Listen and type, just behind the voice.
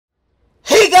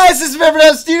guys, this is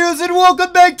MrNoDStudios and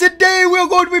welcome back. Today we're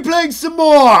going to be playing some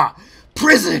more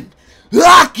Prison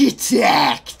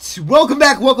Architect. Welcome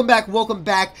back.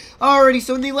 Alrighty,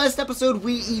 so in the last episode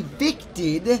we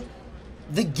evicted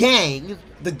the gang,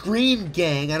 the Green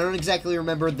Gang. I don't exactly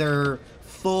remember their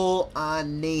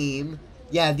full-on name.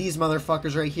 Yeah, these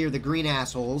motherfuckers right here, the green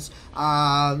assholes.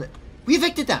 We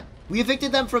evicted them. We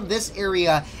evicted them from this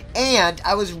area, and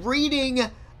I was reading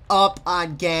up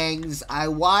on gangs. I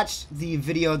watched the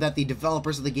video that the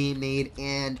developers of the game made,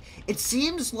 and it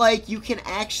seems like you can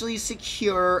actually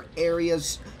secure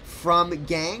areas from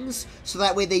gangs, so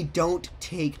that way they don't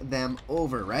take them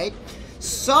over, right?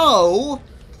 So,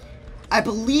 I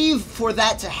believe for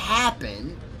that to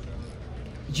happen,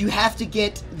 you have to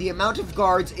get the amount of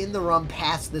guards in the room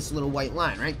past this little white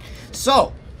line, right?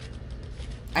 So,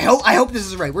 I hope this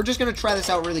is right. We're just gonna try this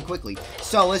out really quickly.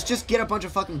 So let's just get a bunch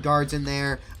of fucking guards in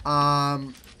there.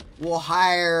 We'll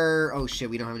hire. Oh shit,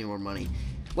 we don't have any more money.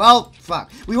 Well, fuck.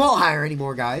 We won't hire any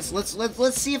more guys. Let's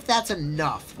see if that's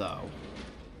enough though.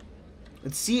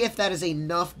 Let's see if that is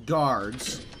enough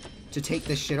guards to take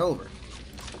this shit over.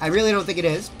 I really don't think it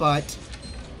is, but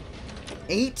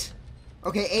 8.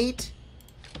 Okay, 8.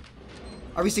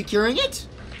 Are we securing it?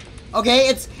 Okay,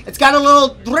 it's got a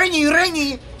little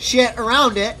ringy shit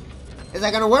around it. Is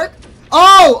that gonna work?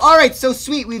 Oh, alright, so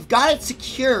sweet. We've got it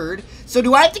secured. So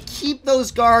do I have to keep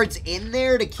those guards in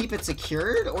there to keep it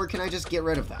secured? Or can I just get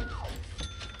rid of them?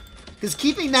 Because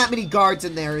keeping that many guards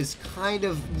in there is kind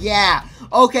of... Yeah.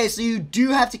 Okay, so you do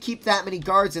have to keep that many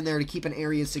guards in there to keep an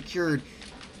area secured.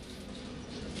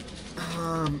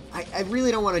 I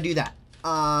really don't want to do that.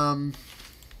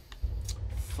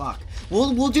 Fuck.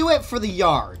 We'll do it for the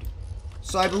yard.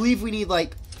 So I believe we need,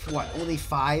 like, what, only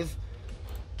 5?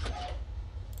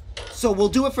 So we'll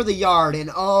do it for the yard, and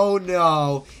oh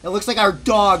no. It looks like our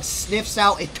dog sniffs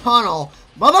out a tunnel.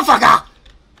 Motherfucker!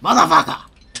 Motherfucker!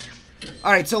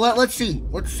 Alright, so let's see.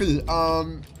 Let's see.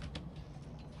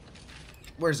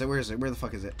 Where is it? Where the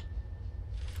fuck is it?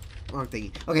 Wrong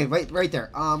thingy. Okay, right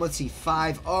there. Let's see.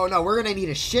 5. Oh no, we're gonna need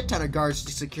a shit ton of guards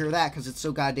to secure that, because it's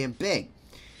so goddamn big.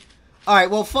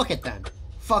 Alright, well, fuck it then.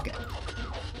 Fuck it.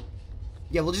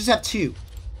 Yeah, we'll just have 2.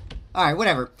 Alright,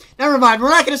 whatever. Never mind, we're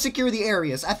not going to secure the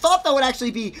areas. I thought that would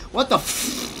actually be... What the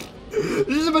f... There's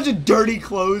just a bunch of dirty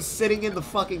clothes sitting in the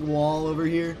fucking wall over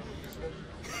here.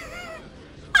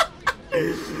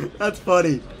 That's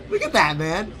funny. Look at that,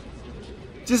 man.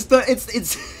 Just the...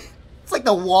 It's like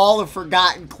the wall of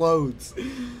forgotten clothes.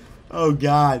 Oh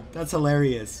god, that's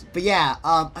hilarious. But yeah,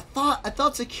 I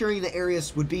thought securing the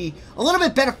areas would be a little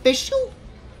bit beneficial,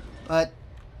 but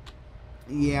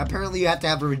yeah, apparently you have to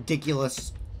have a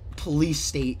ridiculous police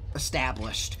state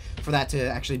established for that to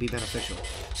actually be beneficial.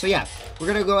 So yeah, we're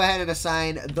gonna go ahead and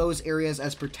assign those areas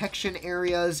as protection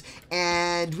areas,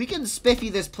 and we can spiffy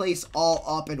this place all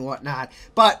up and whatnot.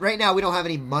 But right now we don't have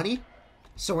any money,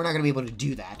 so we're not going to be able to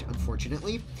do that,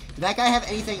 unfortunately. Did that guy have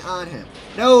anything on him?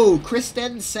 No,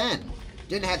 Christensen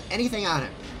didn't have anything on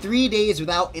him. 3 days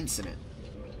without incident.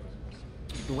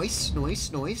 Nice.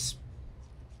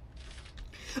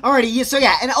 Alrighty, so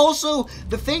yeah, and also,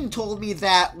 the thing told me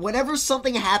that whenever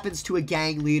something happens to a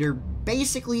gang leader,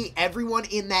 basically everyone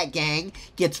in that gang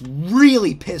gets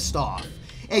really pissed off.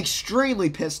 Extremely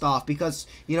pissed off, because,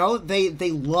 you know,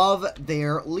 they love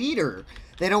their leader.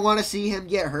 They don't want to see him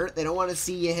get hurt. They don't want to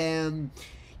see him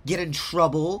get in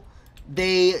trouble.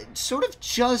 They sort of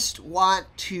just want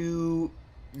to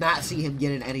not see him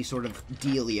get in any sort of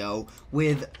dealio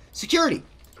with security,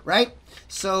 right?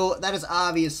 So that is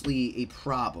obviously a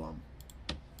problem.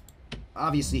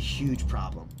 Obviously a huge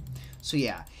problem. So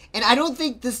yeah. And I don't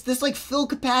think this like fill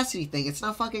capacity thing, it's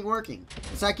not fucking working.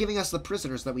 It's not giving us the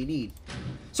prisoners that we need.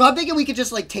 So I'm thinking we could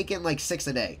just like take in like 6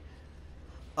 a day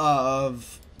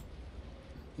of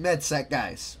MedSec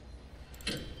guys.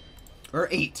 Or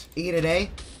 8 a day.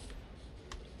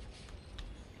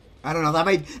 I don't know, that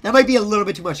might be a little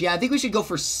bit too much. Yeah, I think we should go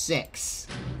for 6.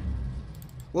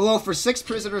 We'll go for 6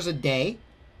 prisoners a day.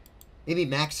 Maybe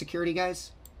max security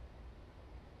guys.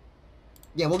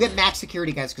 Yeah, we'll get max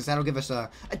security guys, because that'll give us a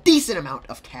decent amount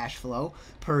of cash flow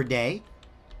per day.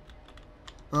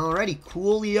 Alrighty,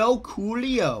 coolio.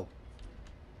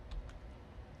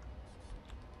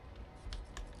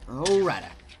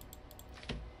 Alrighty.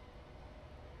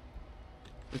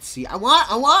 Let's see. I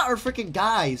want our freaking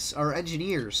guys, our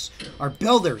engineers, our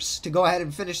builders, to go ahead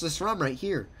and finish this run right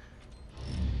here.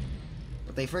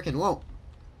 But they freaking won't.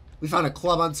 We found a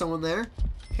club on someone there.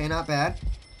 Okay, not bad.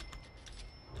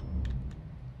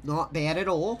 Not bad at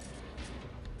all.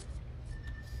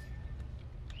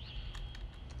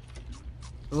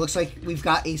 It looks like we've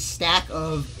got a stack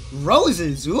of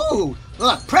roses. Ooh,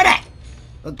 look, pretty.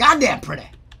 Look goddamn pretty.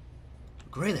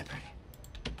 Look really pretty.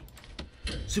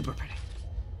 Super pretty.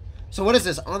 So what is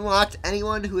this? Unlocked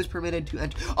anyone who is permitted to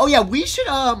enter. Oh yeah, we should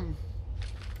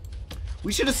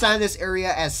assign this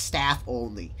area as staff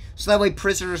only. So that way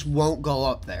prisoners won't go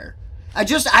up there. I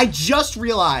just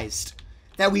realized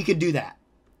that we could do that.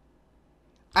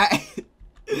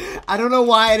 I don't know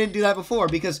why I didn't do that before,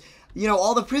 because, you know,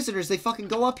 all the prisoners, they fucking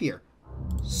go up here.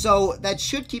 So that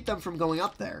should keep them from going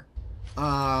up there.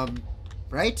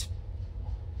 Right?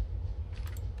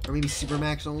 Or maybe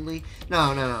Supermax only?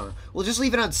 No. We'll just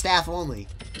leave it on staff only.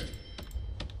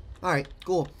 Alright,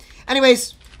 cool.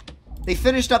 Anyways, they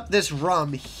finished up this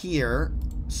rum here.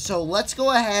 So let's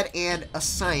go ahead and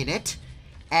assign it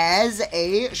as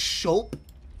a shop,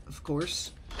 of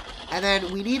course. And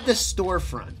then we need the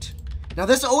storefront. Now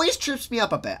this always trips me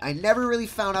up a bit. I never really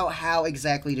found out how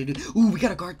exactly to do. Ooh, we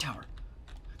got a guard tower.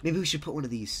 Maybe we should put one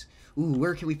of these. Ooh,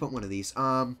 where can we put one of these?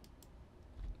 Oh,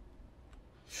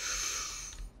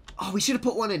 we should have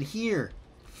put one in here.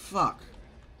 Fuck.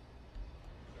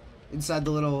 Inside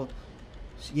the little...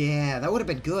 Yeah, that would have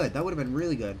been good. That would have been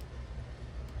really good.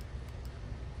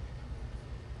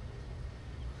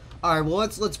 Alright, well,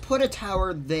 let's put a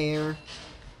tower there.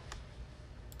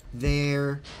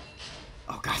 There.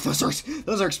 Oh, God, those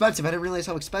are expensive. I didn't realize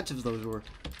how expensive those were.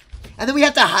 And then we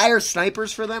have to hire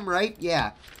snipers for them, right?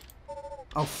 Yeah.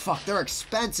 Oh, fuck, they're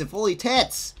expensive. Holy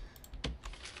tits.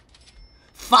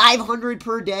 500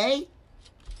 per day?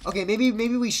 Okay, maybe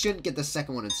we shouldn't get the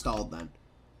second one installed then.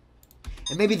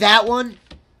 And maybe that one,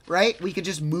 right? We could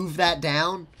just move that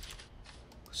down.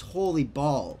 Holy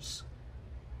balls.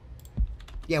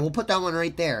 Yeah, we'll put that one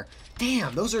right there.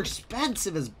 Damn, those are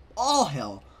expensive as all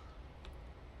hell.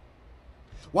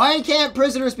 Why can't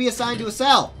prisoners be assigned to a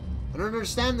cell? I don't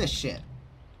understand this shit.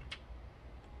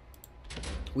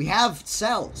 We have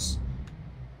cells.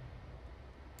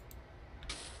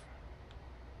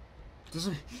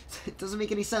 It doesn't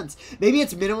make any sense. Maybe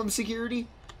it's minimum security.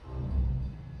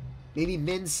 Maybe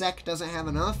MinSec doesn't have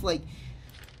enough. Like,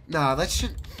 no, that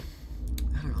should.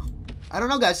 I don't know. I don't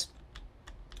know, guys.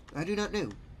 I do not know.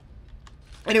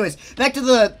 Anyways, back to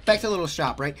the little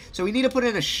shop, right? So we need to put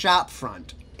in a shop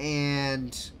front,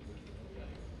 and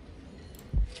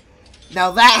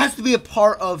now that has to be a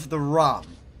part of the rum,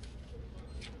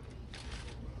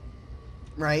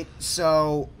 right?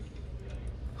 So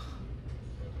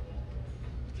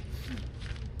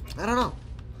I don't know.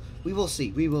 We will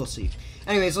see. We will see.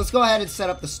 Anyways, let's go ahead and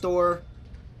set up the store.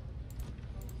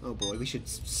 Oh boy, we should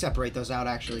separate those out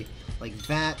actually, like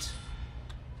that.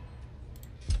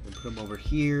 And put them over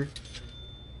here.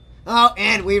 Oh,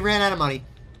 and we ran out of money.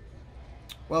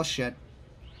 Well, shit.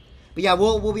 But yeah,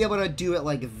 we'll be able to do it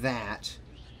like that.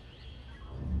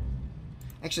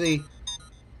 Actually,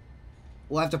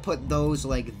 we'll have to put those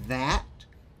like that.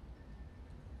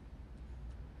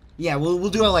 Yeah, we'll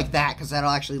do it like that, because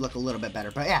that'll actually look a little bit better.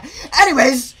 But yeah,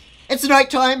 anyways, it's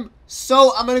nighttime,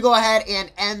 so I'm going to go ahead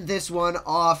and end this one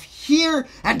off here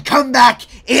and come back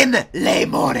in the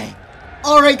morning.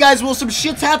 Alright guys, well some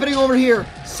shit's happening over here.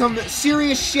 Some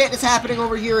serious shit is happening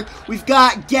over here. We've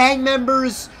got gang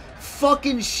members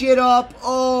fucking shit up.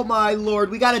 Oh my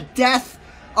lord, we got a death.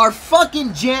 Our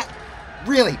fucking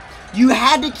really, you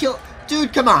had to kill...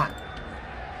 Dude, come on.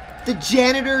 The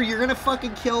janitor, you're gonna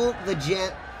fucking kill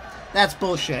the That's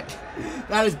bullshit.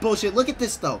 That is bullshit. Look at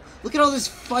this though. Look at all this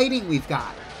fighting we've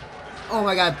got. Oh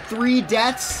my god, 3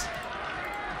 deaths?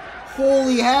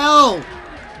 Holy hell!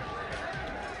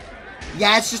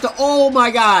 Yeah, it's just a... Oh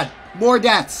my god! More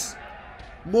deaths.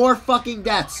 More fucking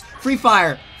deaths. Free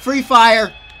fire. Free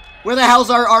fire. Where the hell's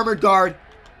our armored guard?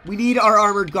 We need our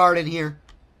armored guard in here.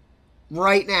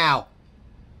 Right now.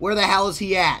 Where the hell is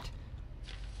he at?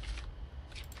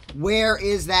 Where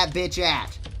is that bitch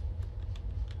at?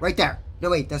 Right there. No,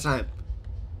 wait, that's not him.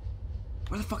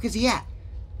 Where the fuck is he at?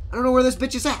 I don't know where this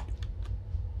bitch is at.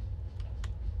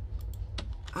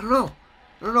 I don't know.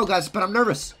 I don't know, guys, but I'm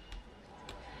nervous.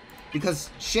 Because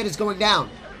shit is going down.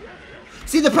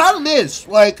 See, the problem is,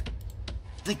 like,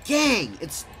 the gang,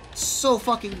 it's so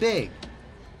fucking big.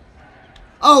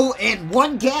 Oh, and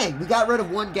 1 gang. We got rid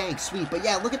of 1 gang. Sweet. But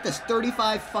yeah, look at this.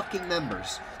 35 fucking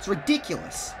members. It's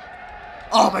ridiculous.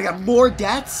 Oh my god, more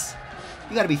deaths?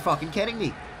 You gotta be fucking kidding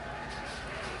me.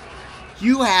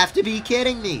 You have to be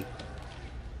kidding me.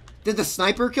 Did the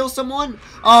sniper kill someone?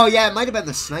 Oh yeah, it might have been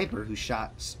the sniper who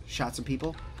shot some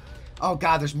people. Oh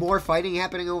god, there's more fighting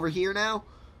happening over here now?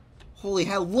 Holy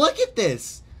hell, look at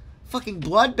this! Fucking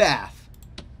bloodbath.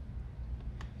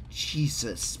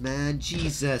 Jesus, man,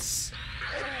 Jesus.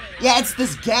 Yeah, it's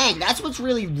this gang. That's what's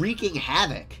really wreaking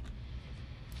havoc.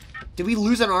 Did we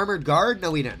lose an armored guard?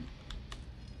 No, we didn't.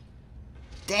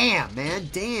 Damn, man.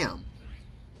 Damn.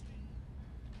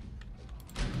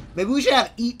 Maybe we should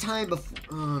have eat time before...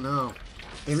 Oh, no.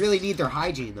 They really need their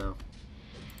hygiene, though.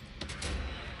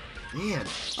 Man.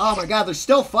 Oh, my God. They're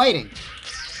still fighting.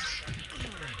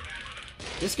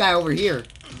 This guy over here.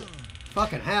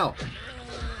 Fucking hell.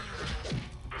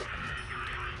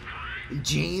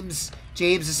 James.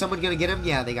 James, is someone gonna get him?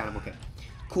 Yeah, they got him. Okay.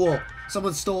 Cool.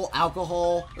 Someone stole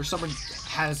alcohol, or someone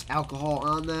has alcohol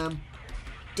on them.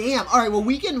 Damn. All right. Well,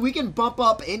 we can bump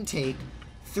up intake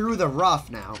through the rough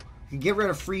now. We can get rid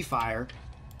of free fire.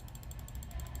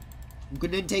 We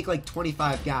can intake like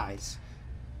 25 guys.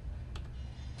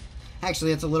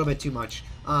 Actually, that's a little bit too much.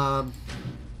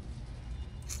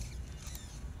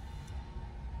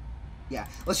 Yeah.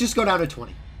 Let's just go down to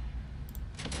 20.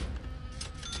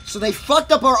 So they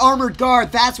fucked up our armored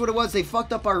guard. That's what it was. They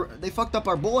fucked up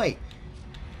our boy.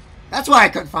 That's why I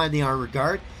couldn't find the armored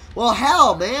guard. Well,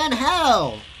 hell, man,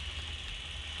 hell.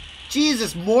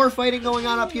 Jesus, more fighting going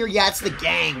on up here. Yeah, it's the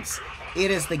gangs.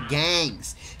 It is the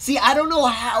gangs. See, I don't know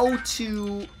how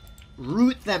to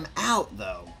root them out,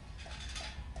 though.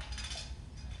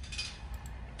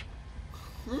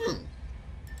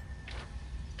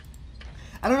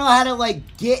 I don't know how to,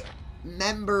 like, get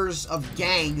members of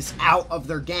gangs out of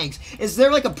their gangs. Is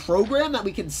there, like, a program that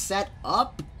we can set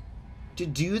up to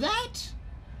do that?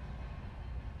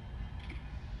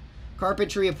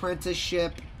 Carpentry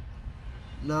apprenticeship.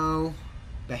 No.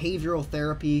 Behavioral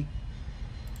therapy.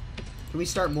 Can we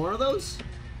start more of those?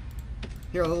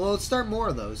 Here, let's start more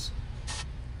of those.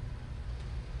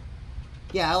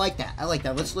 Yeah, I like that. I like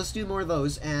that. Let's do more of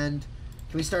those. And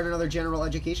can we start another general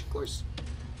education course?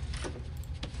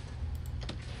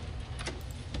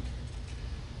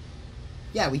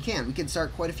 Yeah, we can. We can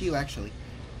start quite a few, actually.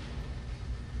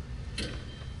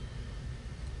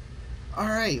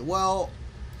 Alright, well...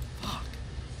 Fuck.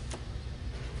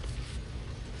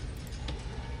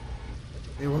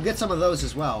 Yeah, we'll get some of those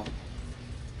as well.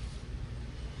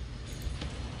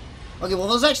 Okay, well,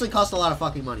 those actually cost a lot of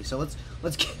fucking money, so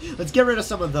let's get rid of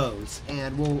some of those,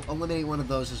 and we'll eliminate one of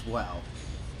those as well.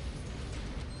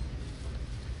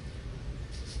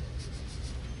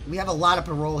 We have a lot of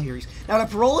parole hearings. Now,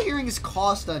 do parole hearings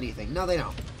cost anything? No, they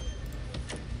don't.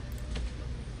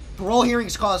 Parole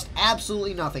hearings cost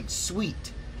absolutely nothing.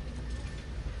 Sweet.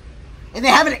 And they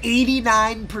have an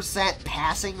 89%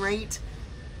 passing rate.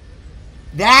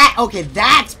 Okay,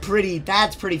 that's pretty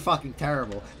fucking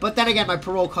terrible. But then again, my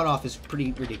parole cutoff is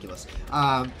pretty ridiculous.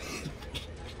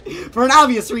 For an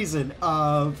obvious reason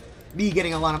of me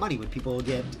getting a lot of money when people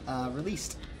get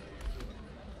released.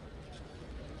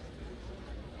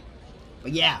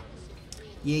 But yeah.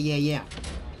 Yeah.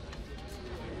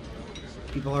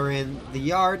 People are in the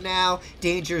yard now.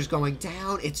 Danger's going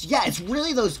down. It's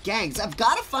really those gangs. I've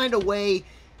got to find a way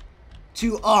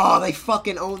to... Oh, they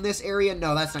fucking own this area?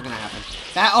 No, that's not going to happen.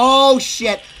 Oh,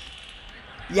 shit.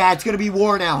 Yeah, it's going to be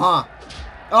war now, huh?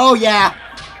 Oh, yeah.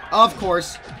 Of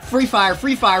course. Free fire.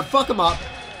 Fuck them up.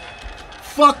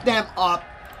 Fuck them up.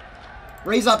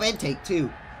 Raise up intake,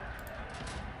 too.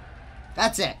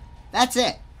 That's it.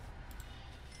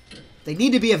 They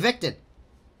need to be evicted.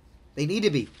 They need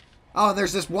to be. Oh,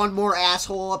 there's this one more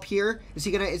asshole up here. Is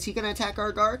he gonna attack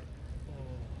our guard?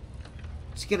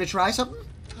 Is he gonna try something?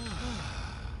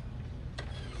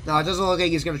 No, it doesn't look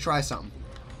like he's gonna try something.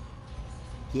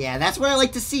 Yeah, that's what I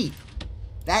like to see.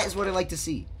 That is what I like to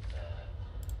see.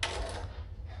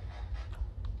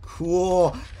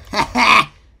 Cool. Haha,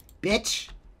 bitch.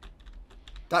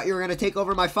 Thought you were gonna take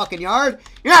over my fucking yard?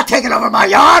 You're not taking over my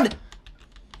yard!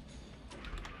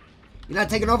 You're not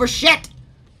taking over shit!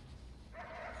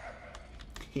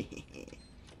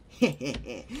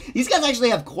 These guys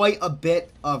actually have quite a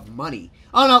bit of money.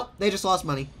 Oh no, they just lost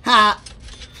money. Ha!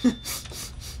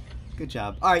 Good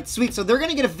job. Alright, sweet. So they're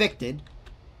gonna get evicted.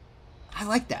 I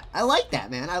like that. I like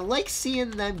that, man. I like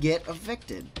seeing them get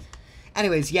evicted.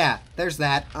 Anyways, yeah, there's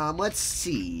that. Let's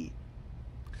see.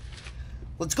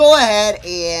 Let's go ahead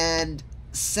and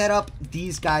set up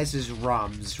these guys as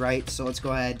rums, right? So let's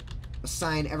go ahead,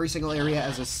 assign every single area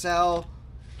as a cell,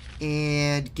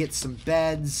 and get some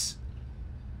beds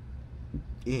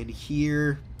in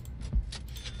here.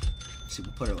 So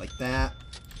we'll put it like that.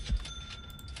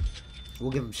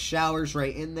 We'll give them showers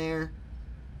right in there.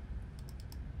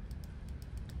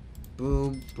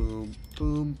 Boom, boom,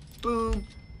 boom, boom.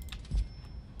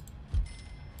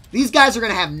 These guys are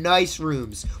going to have nice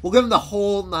rooms. We'll give them the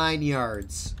whole 9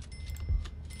 yards.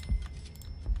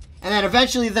 And then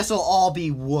eventually this will all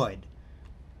be wood.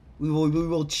 We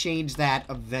will change that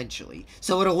eventually.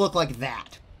 So it'll look like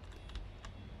that.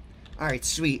 Alright,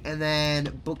 sweet. And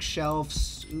then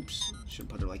bookshelves. Oops. Should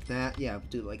put it like that. Yeah,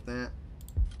 do it like that.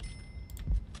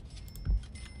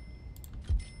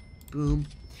 Boom.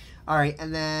 Alright,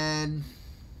 and then...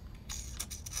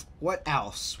 what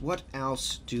else? What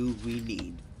else do we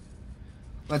need?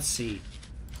 Let's see.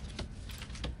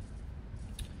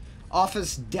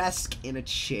 Office desk and a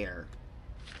chair.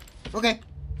 Okay.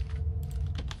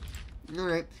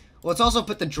 Alright. Well, let's also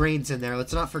put the drains in there.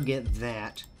 Let's not forget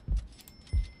that.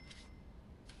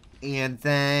 And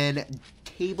then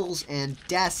tables and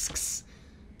desks.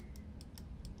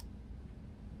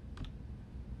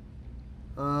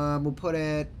 We'll put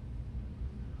it...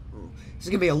 oh, this is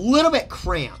going to be a little bit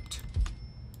cramped.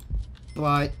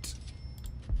 But...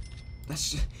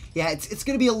 that's just, yeah, it's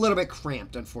going to be a little bit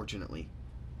cramped, unfortunately.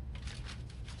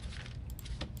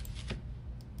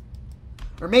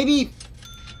 Or maybe...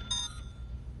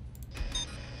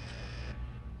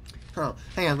 oh,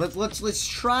 hang on. Let's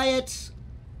try it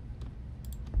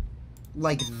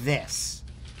like this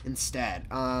instead.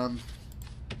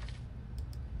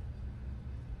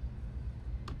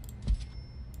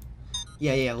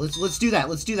 Yeah, let's do that.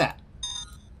 Let's do that.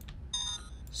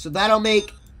 So that'll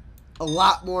make a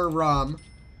lot more room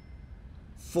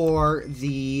for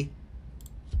the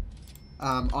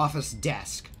office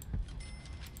desk.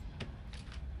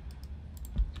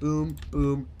 Boom,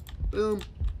 boom, boom.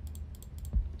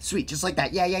 Sweet, just like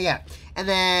that. Yeah. And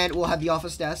then we'll have the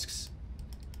office desks.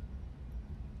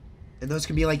 And those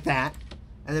can be like that.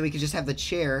 And then we can just have the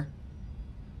chair,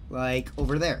 like,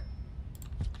 over there.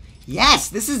 Yes!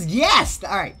 This is... yes!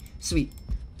 Alright, sweet.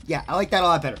 Yeah, I like that a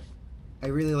lot better. I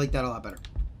really like that a lot better.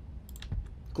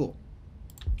 Cool.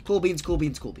 Cool beans, cool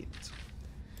beans, cool beans.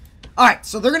 Alright,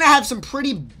 so they're gonna have some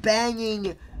pretty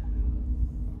banging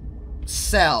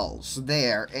cells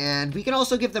there. And we can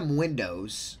also give them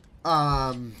windows.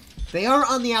 They are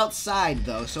on the outside,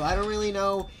 though, so I don't really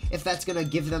know if that's gonna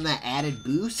give them that added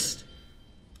boost.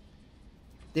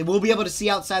 They will be able to see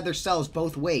outside their cells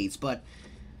both ways, but...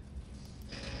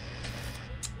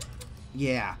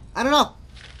 yeah. I don't know.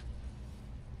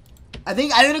 I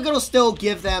think it'll still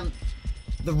give them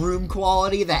the room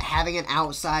quality that having an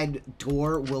outside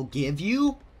door will give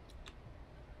you.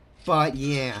 But,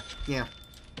 yeah.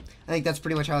 I think that's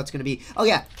pretty much how it's going to be. Oh,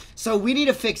 yeah. So, we need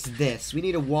to fix this. We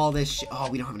need to wall this shit. Oh,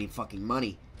 we don't have any fucking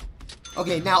money.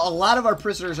 Okay, now, a lot of our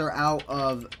prisoners are out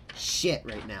of shit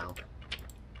right now.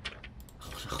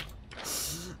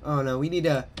 Oh, no. We need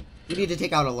to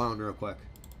take out a loan real quick.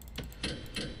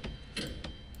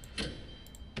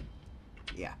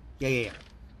 Yeah.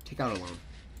 Take out a loan.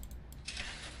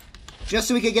 Just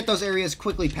so we can get those areas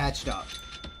quickly patched up.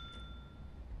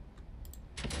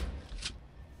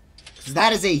 Because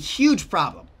that is a huge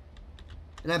problem.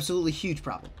 An absolutely huge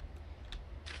problem.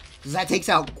 Because that takes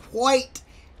out quite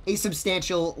a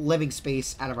substantial living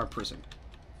space out of our prison.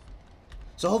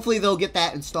 So hopefully they'll get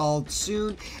that installed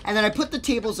soon. And then I put the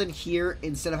tables in here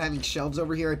instead of having shelves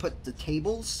over here. I put the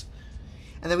tables.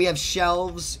 And then we have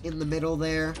shelves in the middle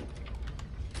there.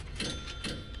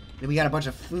 And we got a bunch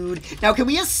of food. Now, can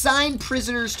we assign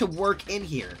prisoners to work in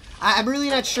here? I'm really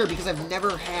not sure because I've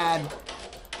never had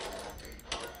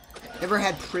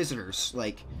prisoners.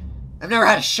 Like, I've never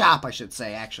had a shop, I should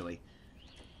say, actually.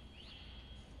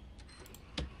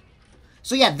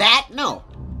 So, yeah, no.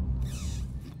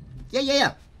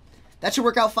 Yeah. That should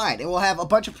work out fine. And we'll have a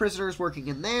bunch of prisoners working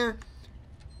in there.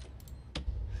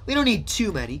 We don't need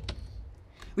too many.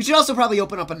 We should also probably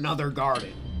open up another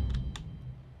garden.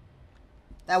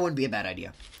 That wouldn't be a bad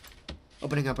idea.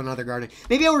 Opening up another garden.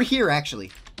 Maybe over here,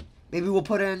 actually. Maybe we'll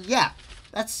put in... yeah.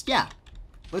 Let's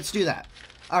do that.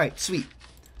 Alright, sweet.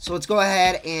 So let's go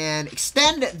ahead and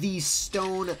extend the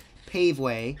stone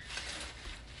paveway.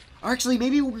 Or actually,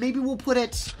 maybe we'll put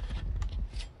it...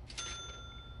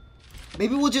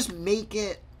 maybe we'll just make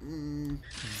it...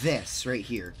 this right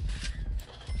here.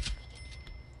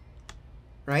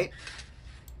 Right?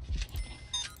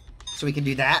 So we can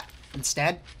do that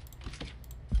instead.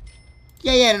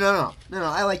 Yeah, no,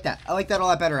 I like that. I like that a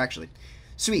lot better, actually.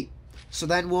 Sweet. So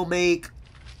then we'll make,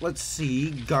 let's see,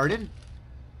 garden.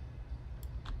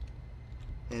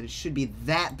 And it should be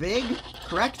that big,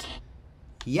 correct?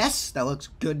 Yes, that looks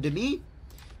good to me.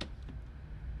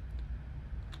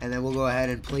 And then we'll go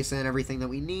ahead and place in everything that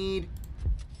we need.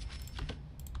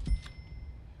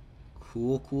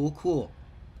 Cool.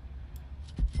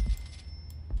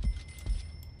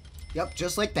 Yep,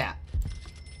 just like that.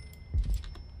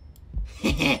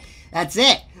 That's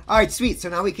it. Alright, sweet. So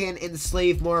now we can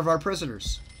enslave more of our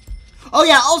prisoners. Oh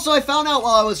yeah, also I found out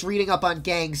while I was reading up on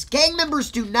gangs, gang members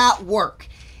do not work.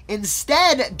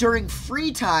 Instead, during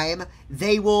free time,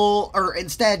 they will, or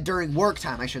instead during work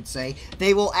time, I should say,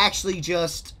 they will actually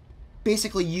just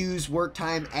basically use work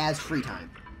time as free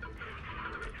time.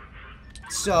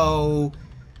 So,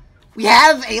 we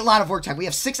have a lot of work time. We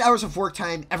have 6 hours of work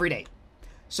time every day.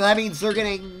 So that means they're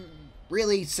getting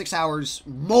really 6 hours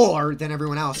more than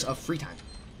everyone else of free time.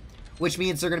 Which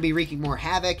means they're going to be wreaking more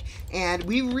havoc. And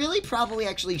we really probably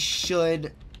actually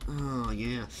should... Oh,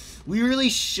 yeah. We really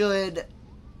should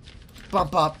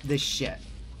bump up this shit.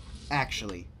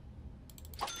 Actually.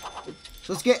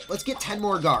 So let's get 10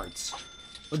 more guards.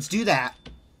 Let's do that.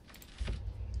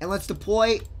 And let's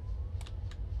deploy...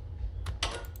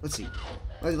 Let's see.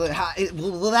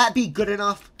 Will that be good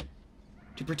enough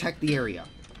to protect the area?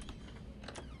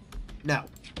 No.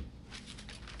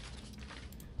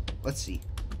 Let's see.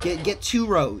 Get 2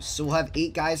 rows, so we'll have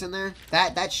 8 guys in there.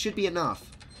 That should be enough.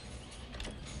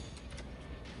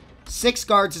 6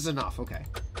 guards is enough. Okay.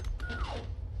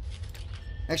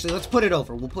 Actually, let's put it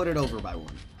over. We'll put it over by 1.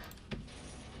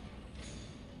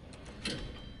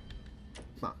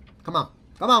 Come on. Come on.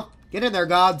 Come on. Get in there,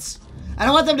 gods. I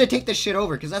don't want them to take this shit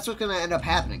over, because that's what's going to end up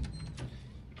happening.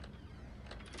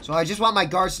 So I just want my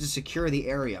guards to secure the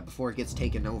area before it gets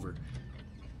taken over.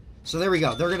 So there we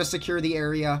go. They're going to secure the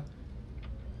area.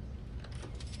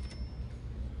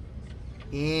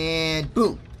 And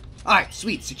boom. Alright,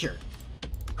 sweet. Secure.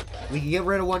 We can get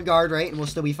rid of 1 guard, right? And we'll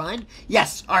still be fine?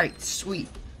 Yes. Alright, sweet.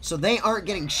 So they aren't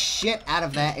getting shit out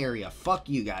of that area. Fuck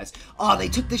you guys. Oh, they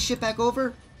took this shit back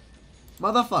over?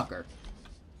 Motherfucker.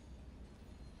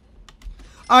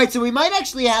 Alright, so we might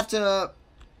actually have to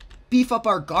beef up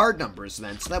our guard numbers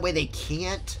then. So that way they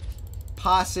can't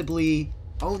possibly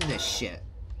own this shit.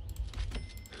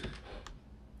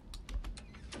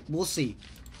 We'll see.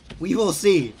 We will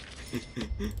see.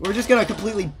 We're just gonna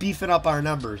completely beef it up our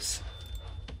numbers.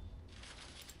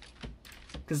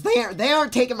 Because they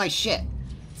aren't taking my shit.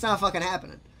 It's not fucking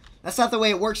happening. That's not the way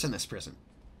it works in this prison.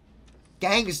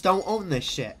 Gangs don't own this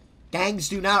shit. Gangs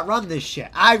do not run this shit.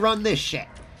 I run this shit.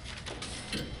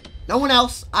 No one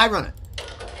else. I run it.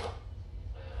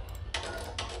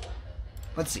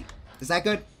 Let's see. Is that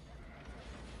good?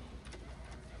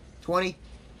 20.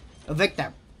 Evict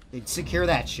them. And secure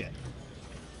that shit.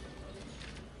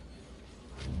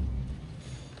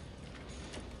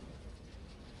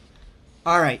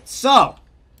 Alright, so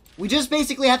we just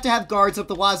basically have to have guards up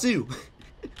the wazoo.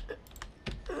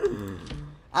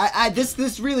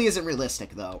 This really isn't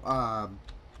realistic though.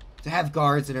 To have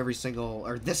guards in every single,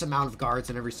 or this amount of guards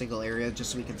in every single area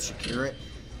just so we can secure it.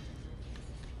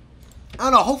 I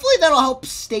don't know, hopefully that'll help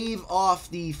stave off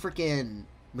the frickin'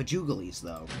 Majugalis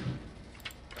though.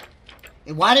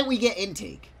 And why didn't we get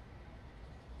intake?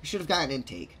 We should have gotten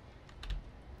intake.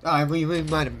 Oh, we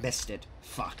might have missed it.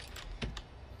 Fuck.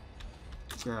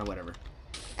 Whatever.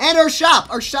 And our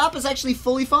shop! Our shop is actually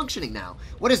fully functioning now.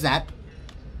 What is that?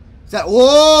 Is that...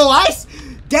 Whoa!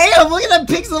 Damn! Look at them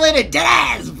pixelated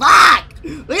dads! Fuck!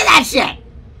 Look at that shit!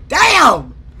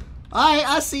 Damn! Alright,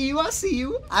 I see you. I see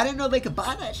you. I didn't know they could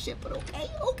buy that shit, but okay.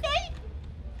 Okay.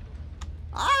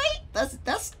 Alright.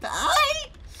 That's...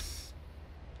 Alright.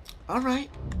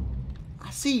 Alright. I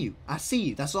see you. I see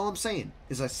you. That's all I'm saying.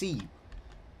 Is I see you.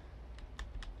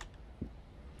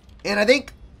 And I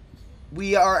think...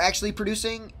 we are actually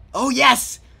producing... Oh,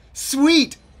 yes!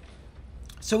 Sweet!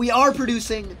 So we are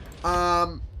producing,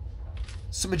 some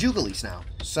Majugalis now.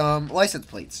 Some license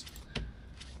plates.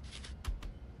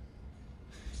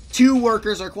 2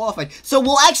 workers are qualified. So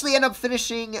we'll actually end up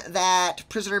finishing that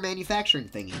prisoner manufacturing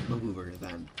thingy maneuver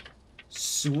then.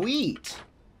 Sweet!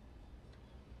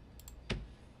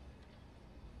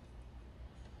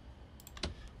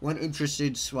 One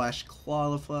interested /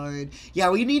 qualified.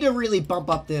 Yeah, we need to really bump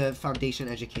up the foundation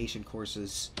education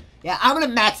courses. Yeah, I'm going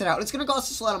to max it out. It's going to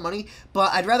cost us a lot of money,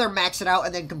 but I'd rather max it out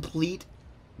and then complete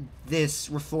this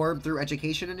reform through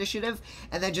education initiative,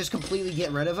 and then just completely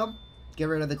get rid of them. Get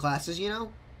rid of the classes, you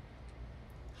know?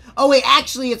 Oh, wait,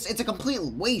 actually, it's a complete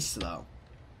waste, though.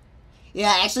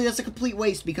 Yeah, actually, that's a complete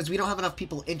waste because we don't have enough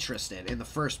people interested in the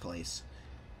first place.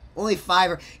 Only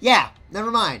 5 are... Yeah, never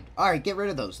mind. Alright, get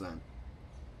rid of those, then.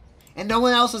 And no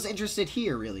one else is interested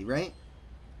here, really, right?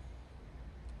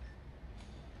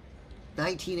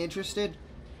 19 interested?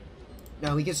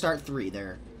 No, we can start 3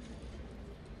 there.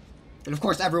 And of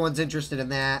course, everyone's interested in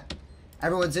that.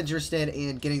 Everyone's interested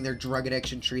in getting their drug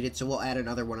addiction treated, so we'll add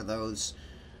another one of those.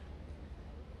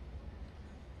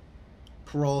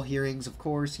 Parole hearings, of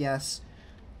course, yes.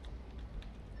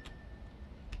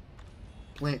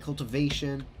 Plant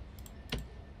cultivation.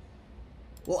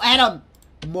 We'll add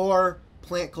more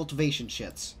plant cultivation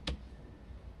shits.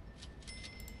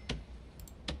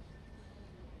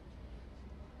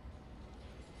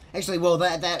 Actually, well,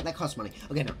 that costs money.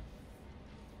 Okay, no.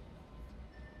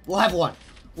 We'll have 1.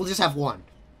 We'll just have 1.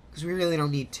 Because we really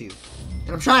don't need 2. And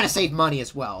I'm trying to save money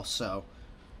as well, so...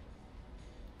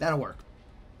 that'll work.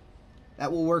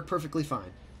 That will work perfectly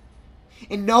fine.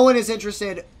 And no one is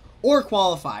interested or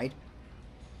qualified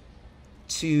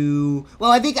to...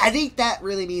 Well, I think that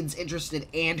really means interested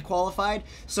and qualified.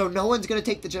 So no one's going to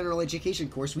take the general education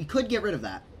course. We could get rid of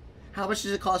that. How much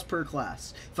does it cost per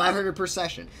class? $500 per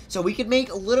session. So we could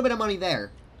make a little bit of money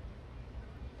there.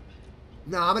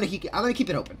 No, I'm gonna keep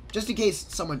it open. Just in case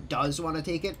someone does want to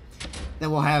take it, then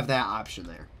we'll have that option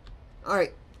there.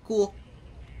 Alright, cool.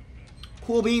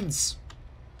 Cool beans.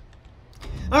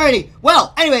 Alrighty,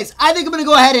 well, anyways, I think I'm going to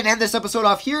go ahead and end this episode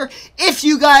off here. If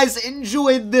you guys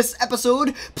enjoyed this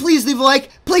episode, please leave a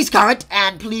like, please comment,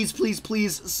 and please, please,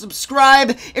 please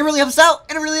subscribe. It really helps out,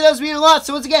 and it really does mean a lot.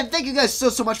 So once again, thank you guys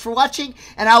so much for watching,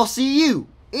 and I will see you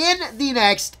in the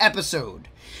next episode.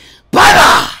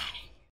 Bye-bye!